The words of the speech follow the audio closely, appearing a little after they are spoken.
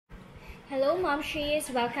Hello Momshies!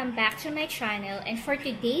 Welcome back to my channel, and for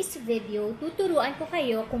today's video, tuturuan ko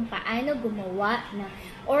kayo kung paano gumawa ng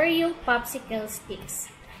Oreo Popsicle Sticks.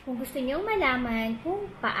 Kung gusto niyo malaman kung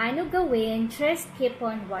paano gawin, just keep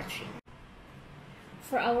on watching.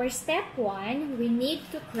 For our step 1, we need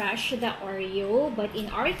to crush the Oreo, but in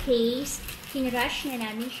our case, kinrush na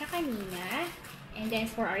namin siya kanina. And then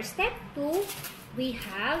for our step 2, we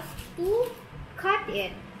have to cut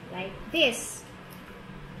it like this.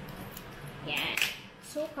 Yan.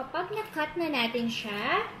 So, kapag na-cut na natin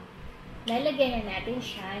siya, lalagyan na natin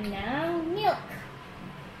siya ng milk.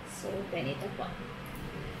 So, ganito po.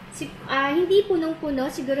 Hindi punong-puno,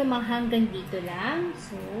 siguro mga hanggang dito lang.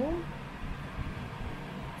 So,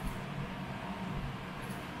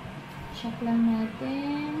 check lang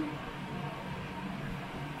natin.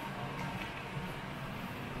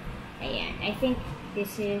 Ayan. I think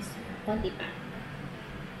this is konti pa.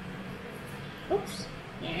 Oops.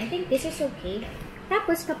 Yan, I think this is okay.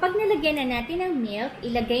 Tapos, kapag nalagyan na natin ng milk,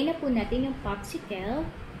 ilagay na po natin yung popsicle.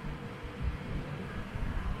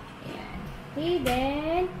 Ayan. Okay,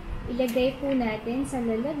 then, ilagay po natin sa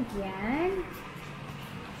lalagyan.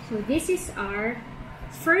 So, this is our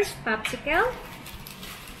first popsicle.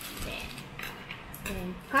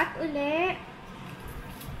 Then cut ulit.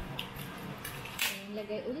 Then,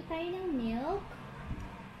 lagay ulit tayo ng milk.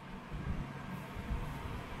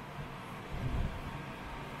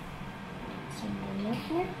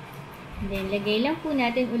 And then, lagay lang po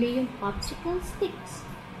natin uli yung popsicle sticks.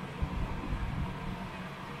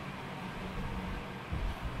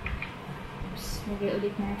 Oops, lagay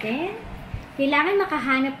ulit natin. Kailangan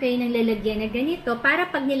makahanap kayo ng lalagyan na ganito para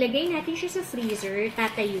pag nilagay natin siya sa freezer,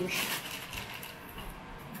 tatayo siya.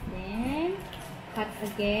 Then, cut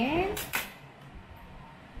again.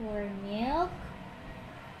 Pour milk.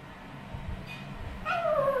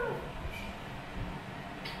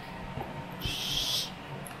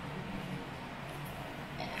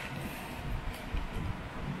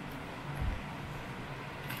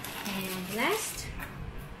 And last,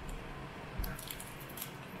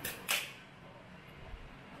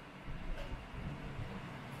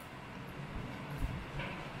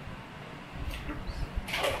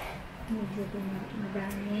 medyo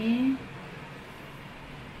madami.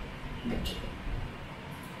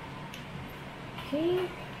 Okay.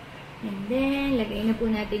 And then, lagay na po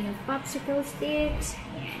natin yung popsicle sticks.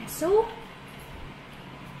 Ayan. So,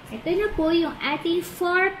 ito na po yung ating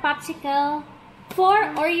 4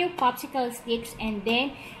 Oreo Popsicle Sticks, and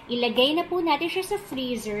then, ilagay na po natin siya sa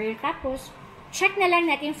freezer, tapos, check na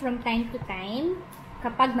lang natin from time to time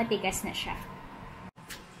kapag matigas na siya.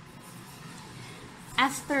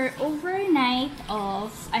 After overnight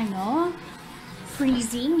of,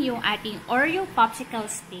 freezing yung ating Oreo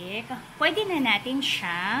Popsicle Stick, pwede na natin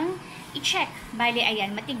siyang i-check. Bali,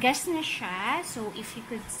 ayan, matigas na siya. So, if you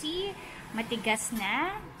could see, matigas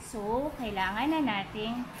na. So, kailangan na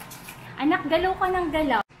natin anak, galaw ka ng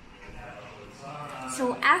galaw.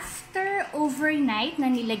 So, after overnight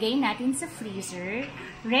na nilagay natin sa freezer,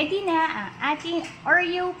 ready na ang ating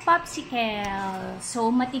Oreo Popsicle.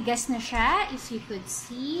 So, matigas na siya. If you could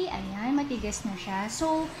see, ayan, matigas na siya.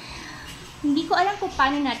 So, hindi ko alam kung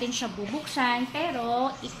paano natin siya bubuksan,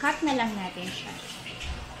 pero i-cut na lang natin siya.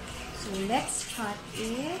 So, let's cut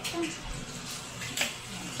it.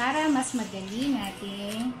 Para mas madali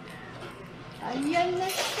natin. Ayan na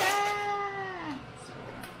siya!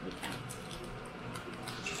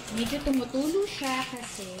 Medyo tumutulo siya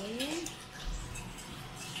kasi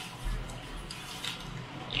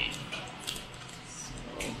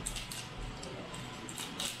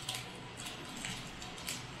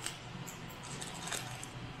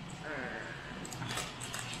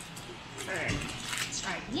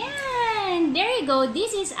yan! There you go!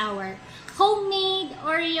 This is our homemade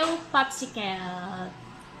Oreo Popsicle.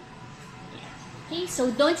 Okay,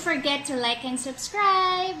 so don't forget to like and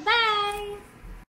subscribe. Bye!